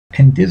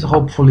In this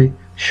hopefully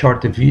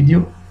short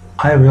video,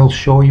 I will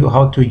show you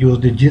how to use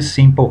the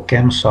GSimple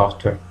CAM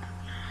software.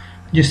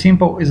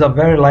 GSimple is a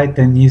very light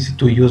and easy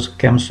to use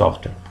CAM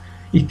software.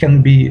 It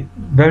can be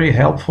very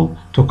helpful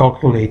to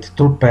calculate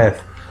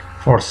toolpath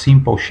for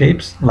simple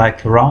shapes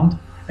like round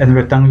and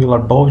rectangular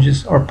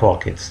bulges or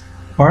pockets.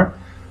 Or,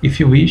 if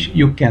you wish,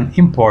 you can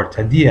import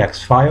a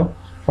DX file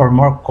for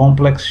more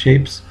complex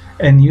shapes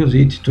and use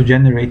it to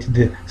generate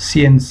the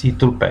CNC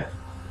toolpath.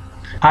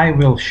 I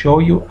will show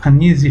you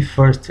an easy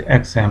first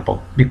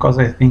example because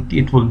I think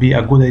it will be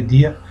a good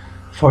idea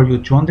for you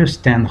to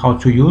understand how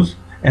to use,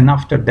 and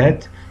after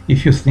that,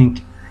 if you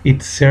think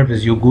it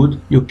serves you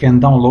good, you can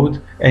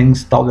download and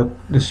install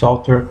the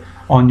software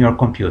on your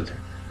computer.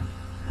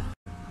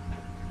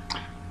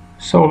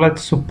 So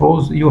let's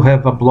suppose you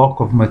have a block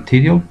of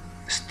material,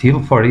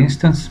 steel for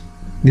instance.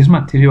 This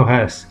material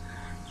has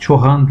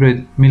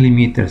 200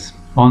 millimeters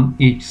on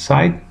each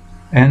side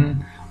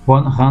and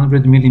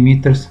 100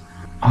 millimeters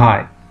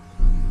high,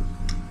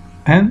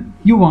 and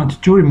you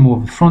want to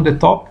remove from the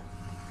top,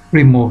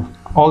 remove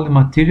all the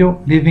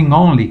material, leaving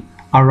only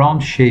a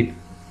round shape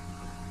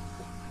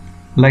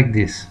like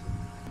this.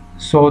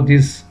 So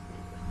this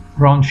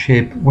round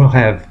shape will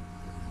have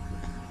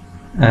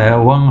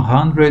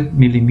 100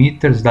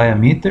 millimeters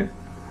diameter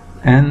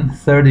and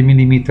 30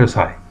 millimeters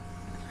high.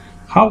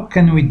 How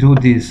can we do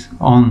this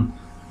on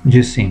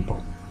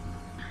GSimple?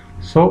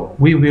 So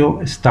we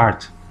will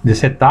start the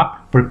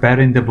setup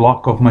preparing the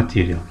block of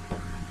material.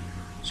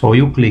 So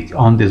you click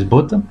on this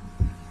button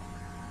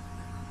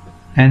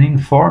and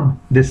inform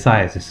the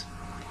sizes.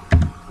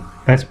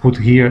 Let's put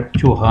here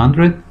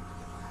 200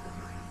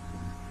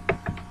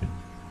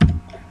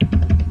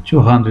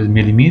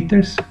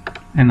 millimeters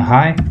and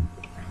high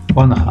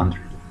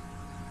 100.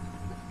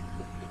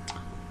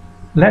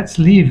 Let's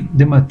leave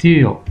the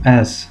material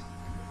as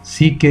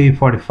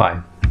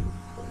CK45.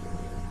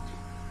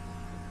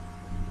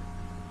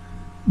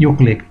 You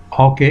click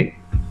OK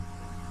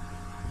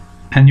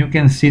and you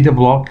can see the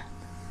block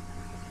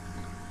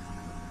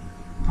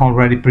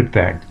already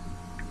prepared.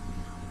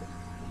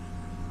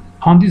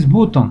 On this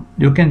button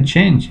you can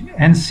change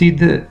and see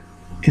the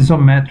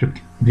isometric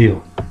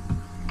view.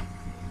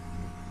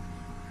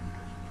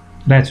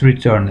 Let's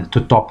return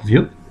to top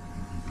view.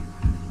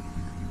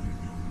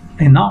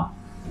 And now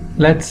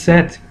let's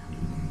set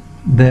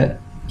the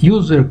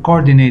user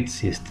coordinate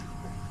system.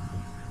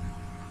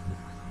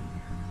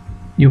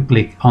 You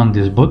click on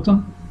this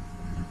button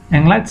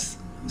and let's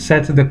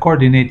set the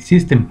coordinate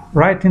system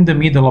right in the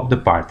middle of the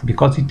part,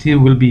 because it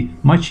will be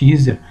much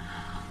easier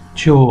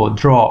to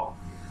draw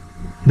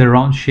the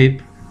round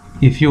shape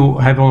if you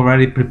have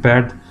already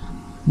prepared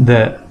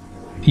the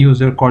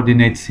user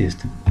coordinate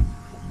system.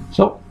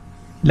 So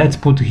let's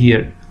put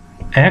here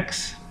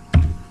X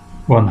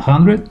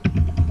 100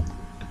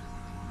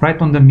 right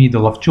on the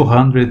middle of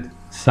 200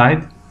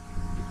 side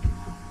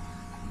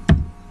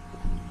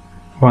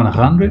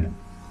 100,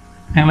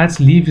 and let's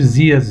leave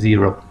Z as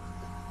 0.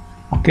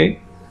 Okay,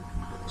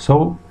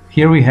 so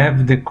here we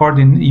have the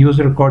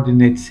user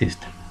coordinate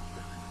system.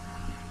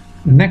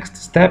 The next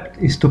step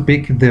is to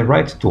pick the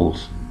right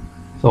tools.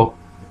 So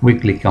we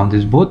click on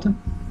this button.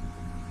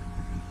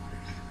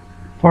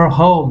 For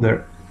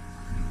holder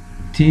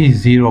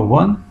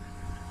T01,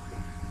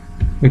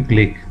 we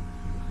click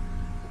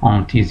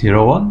on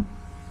T01,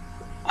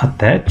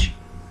 attach,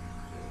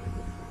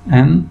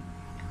 and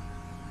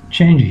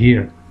change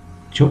here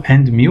to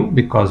end mill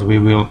because we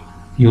will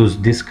use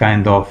this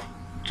kind of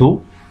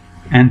tool.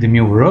 End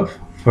mill rough,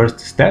 first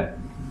step,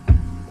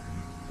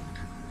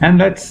 and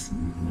let's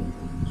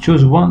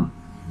choose one,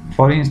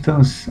 for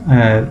instance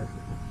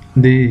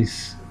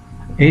this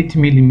 8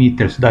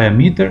 millimeters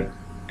diameter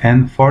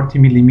and 40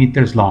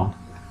 millimeters long.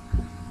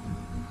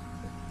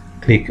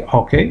 Click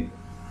OK.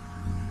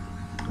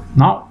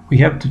 Now we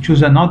have to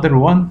choose another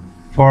one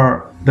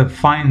for the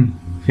fine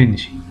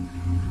finishing.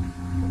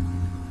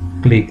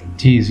 Click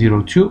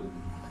T02,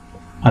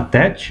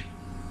 attach,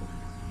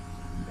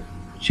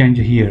 change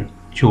here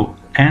to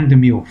end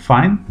mill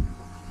fine,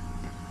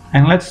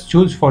 and let's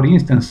choose for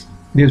instance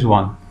this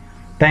one,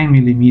 10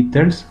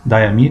 millimeters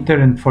diameter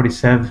and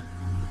 47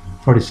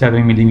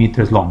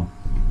 millimeters long.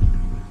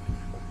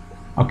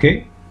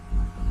 Okay,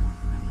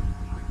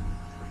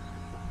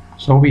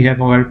 so we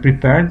have already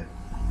prepared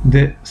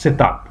the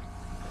setup.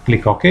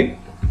 Click OK.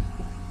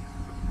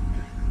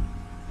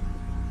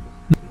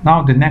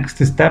 Now the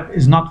next step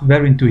is not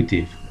very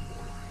intuitive,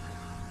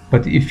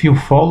 but if you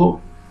follow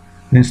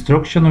the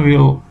instruction you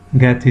will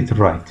get it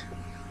right.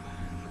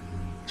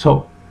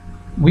 So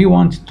we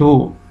want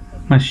to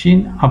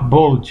machine a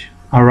bulge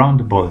around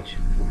the bulge.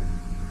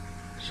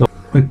 So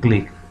we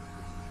click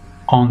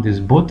on this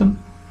button,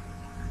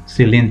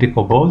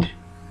 cylindrical bulge.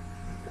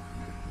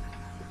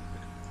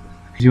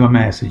 Gives you a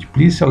message,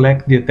 please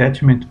select the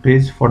attachment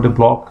piece for the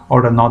block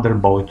or another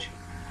bulge.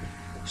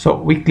 So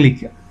we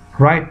click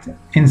right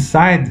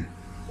inside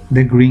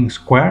the green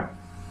square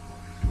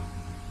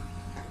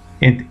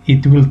and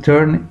it will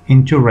turn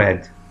into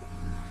red.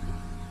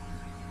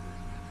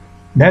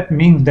 That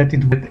means that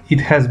it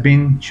has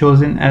been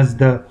chosen as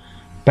the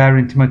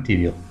parent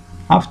material.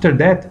 After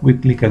that, we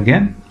click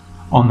again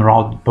on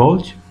round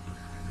bulge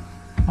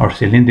or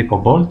cylindrical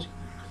bulge.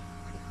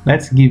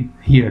 Let's give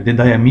here the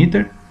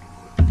diameter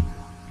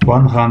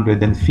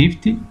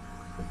 150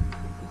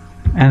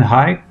 and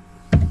height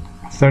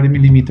 30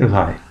 millimeters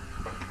high.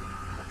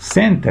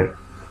 Center.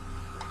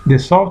 The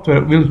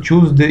software will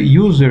choose the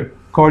user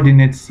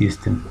coordinate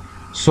system,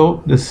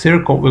 so the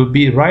circle will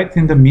be right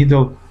in the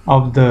middle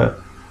of the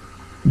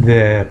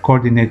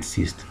coordinate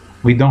system.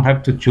 We don't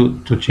have to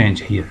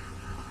change here.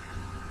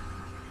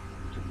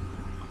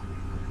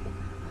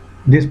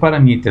 These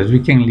parameters we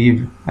can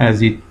leave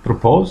as it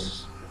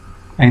proposes,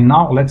 and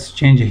now let's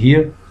change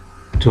here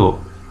to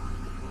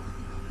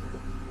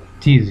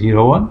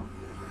T01,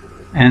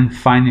 and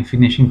fine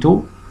finishing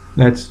tool,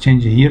 let's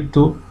change here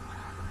to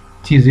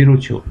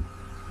T02.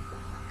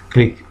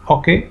 Click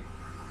OK,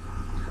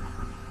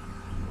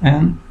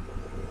 and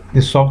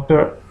the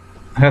software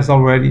has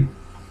already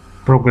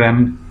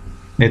programmed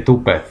the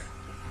toolpath.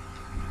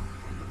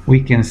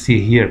 We can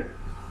see here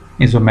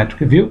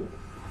isometric view.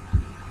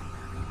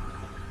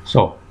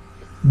 So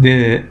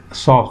the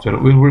software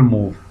will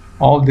remove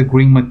all the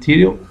green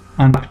material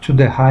and up to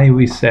the height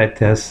we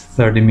set as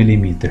 30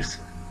 millimeters.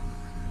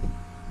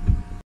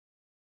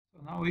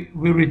 So now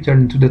we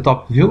return to the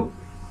top view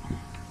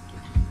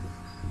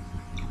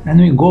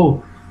and we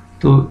go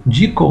to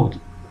G code.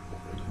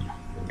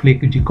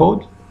 Click G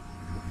code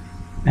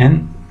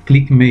and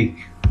click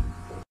make.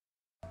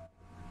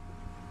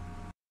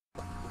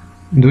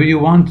 Do you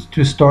want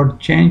to start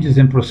changes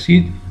and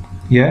proceed?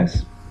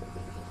 Yes.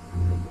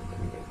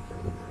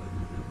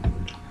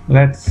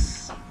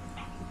 Let's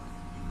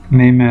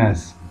name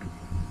as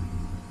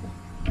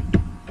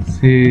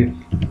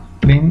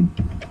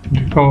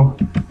cylindrical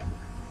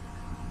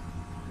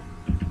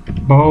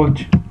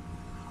bulge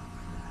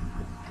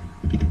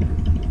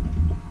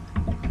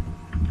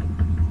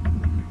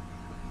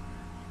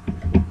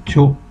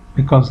 2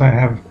 because I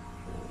have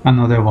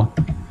another one.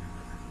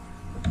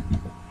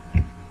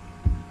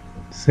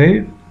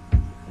 Save,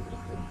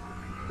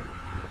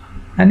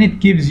 and it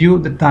gives you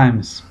the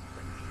times.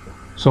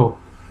 So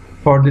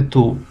for the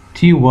tool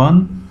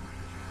T1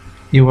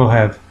 you will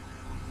have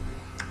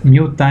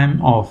new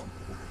time of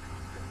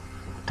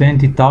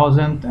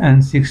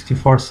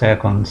 20,064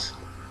 seconds,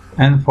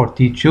 and for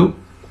T2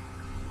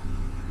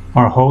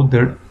 or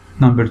holder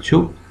number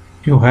 2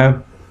 you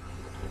have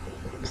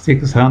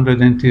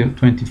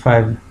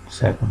 625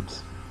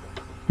 seconds.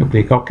 You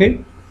click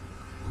OK.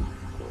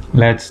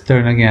 Let's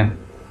turn again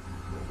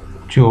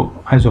to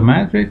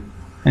isometric,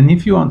 and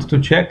if you want to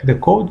check the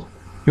code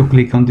you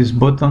click on this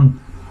button,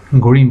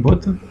 green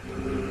button.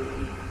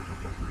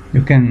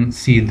 You can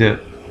see the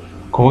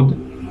code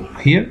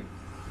here,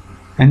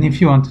 and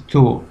if you want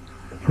to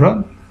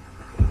run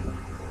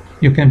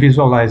you can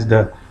visualize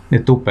the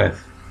toolpath.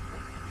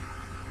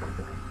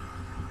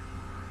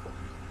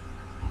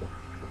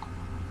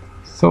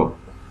 So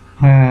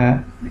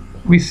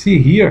we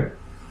see here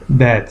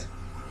that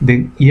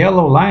the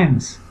yellow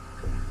lines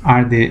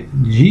are the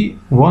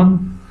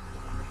G1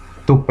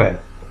 toolpath.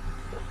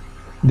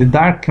 The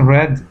dark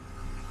red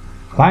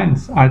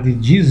lines are the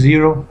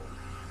G0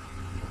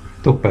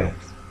 toolpath.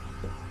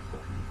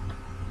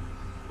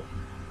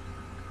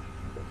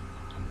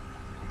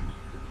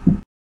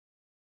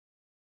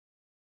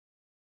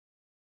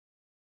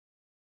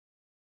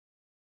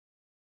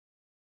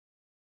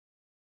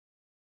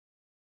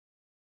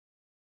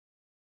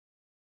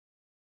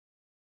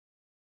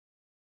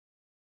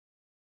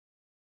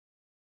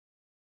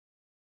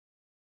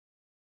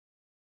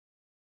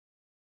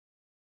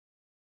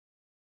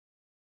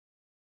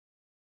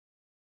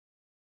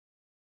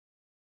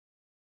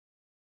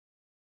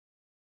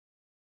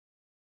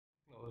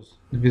 Close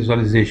the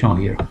visualization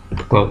here.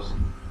 Close.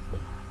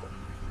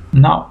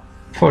 Now,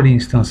 for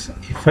instance,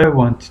 if I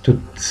want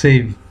to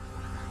save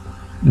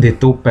the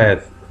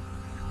toolpath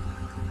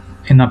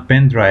in a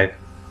pen drive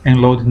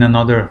and load in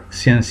another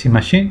CNC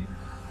machine,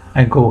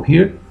 I go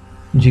here,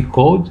 G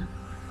code,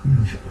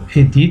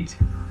 edit,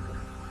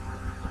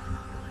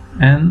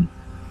 and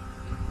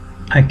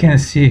I can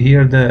see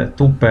here the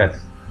toolpath.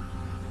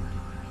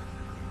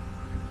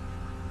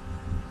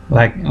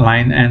 Like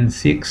line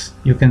N6,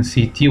 you can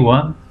see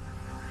T1,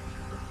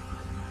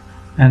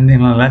 and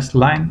in the last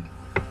line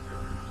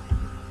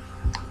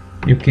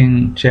you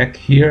can check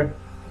here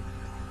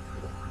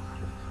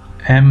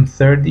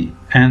M30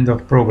 end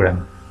of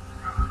program.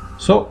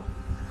 So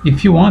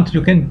if you want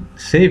you can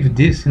save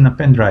this in a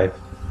pen drive.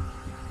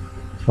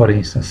 For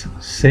instance,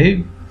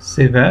 save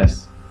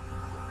as,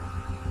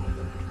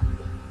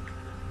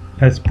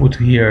 let's put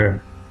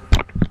here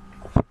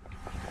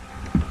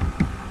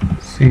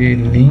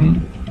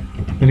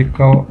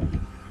cylindrical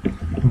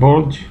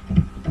bulge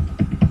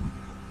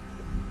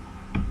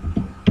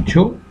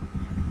 2,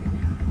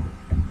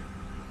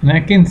 and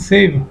I can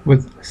save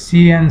with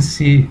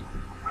CNC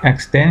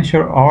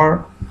extension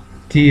or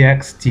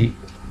TXT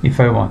if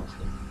I want.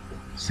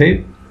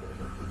 Save,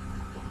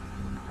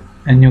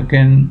 and you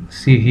can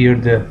see here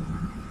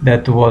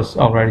that was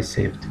already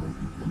saved.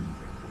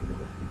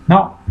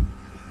 Now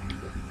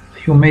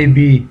you may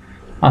be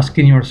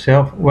asking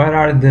yourself, where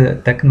are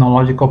the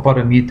technological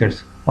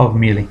parameters of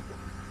milling?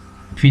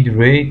 Feed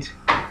rate,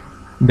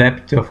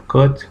 depth of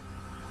cut,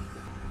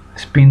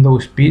 spindle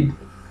speed.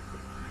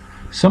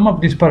 Some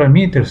of these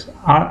parameters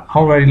are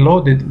already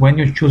loaded when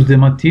you choose the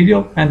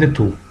material and the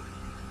tool.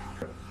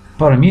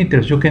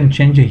 Parameters you can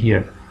change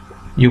here.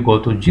 You go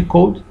to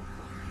G-code,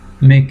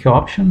 make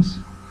options,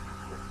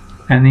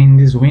 and in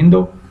this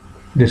window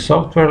the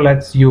software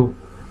lets you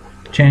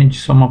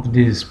change some of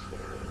these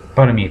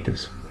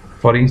parameters,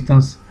 for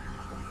instance,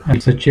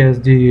 such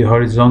as the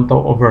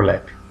horizontal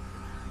overlap.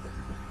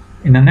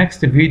 In the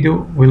next video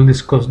we'll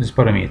discuss these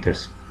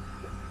parameters.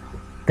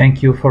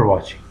 Thank you for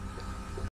watching.